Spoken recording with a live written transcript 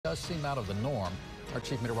does seem out of the norm. Our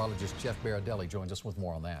chief meteorologist, Jeff Berardelli, joins us with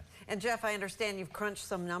more on that. And Jeff, I understand you've crunched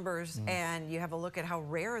some numbers and you have a look at how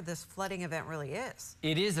rare this flooding event really is.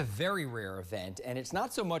 It is a very rare event, and it's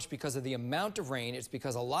not so much because of the amount of rain, it's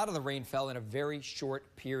because a lot of the rain fell in a very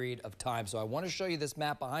short period of time. So I want to show you this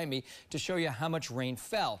map behind me to show you how much rain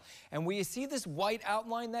fell. And where you see this white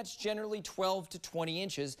outline, that's generally 12 to 20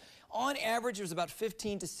 inches. On average, it was about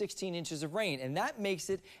 15 to 16 inches of rain, and that makes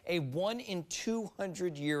it a 1 in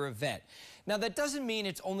 200 year event. Now, that doesn't mean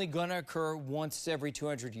it's only going to occur once every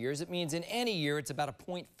 200 years. It means in any year, it's about a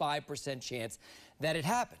 0.5% chance that it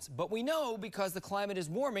happens. But we know because the climate is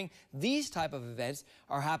warming, these type of events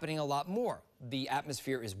are happening a lot more. The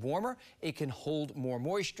atmosphere is warmer, it can hold more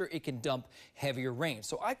moisture, it can dump heavier rain.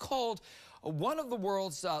 So I called one of the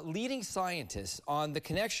world's leading scientists on the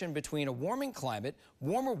connection between a warming climate,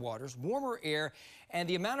 warmer waters, warmer air, and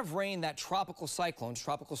the amount of rain that tropical cyclones,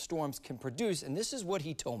 tropical storms can produce. And this is what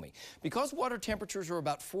he told me. Because water temperatures are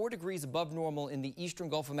about 4 degrees above normal in the eastern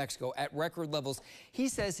Gulf of Mexico at record levels, he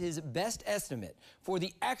says his best estimate for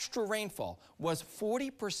the extra rainfall was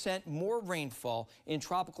 40% more rainfall in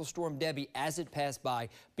Tropical Storm Debby as it passed by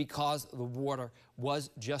because the water was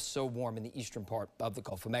just so warm in the eastern part of the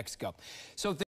Gulf of Mexico. So